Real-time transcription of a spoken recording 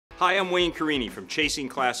Hi, I'm Wayne Carini from Chasing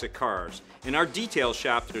Classic Cars. In our detail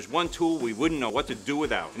shop, there's one tool we wouldn't know what to do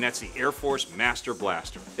without, and that's the Air Force Master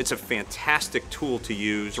Blaster. It's a fantastic tool to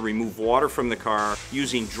use to remove water from the car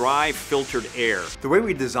using dry, filtered air. The way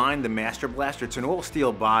we designed the Master Blaster, it's an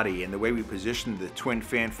all-steel body, and the way we positioned the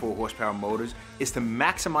twin-fan 4-horsepower motors is to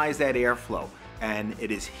maximize that airflow. And it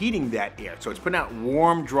is heating that air, so it's putting out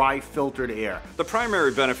warm, dry, filtered air. The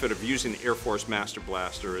primary benefit of using the Air Force Master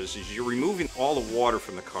Blaster is you're removing all the water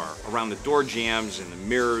from the car, around the door jambs and the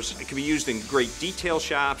mirrors. It can be used in great detail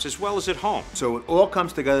shops as well as at home. So it all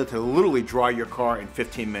comes together to literally dry your car in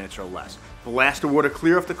 15 minutes or less. Blast the water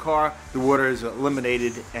clear off the car, the water is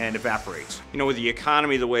eliminated and evaporates. You know, with the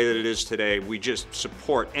economy the way that it is today, we just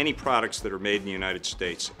support any products that are made in the United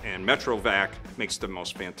States, and Metrovac makes the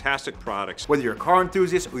most fantastic products. Whether you're a car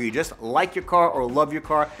enthusiast or you just like your car or love your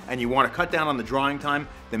car and you want to cut down on the drying time,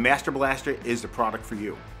 the Master Blaster is the product for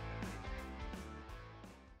you.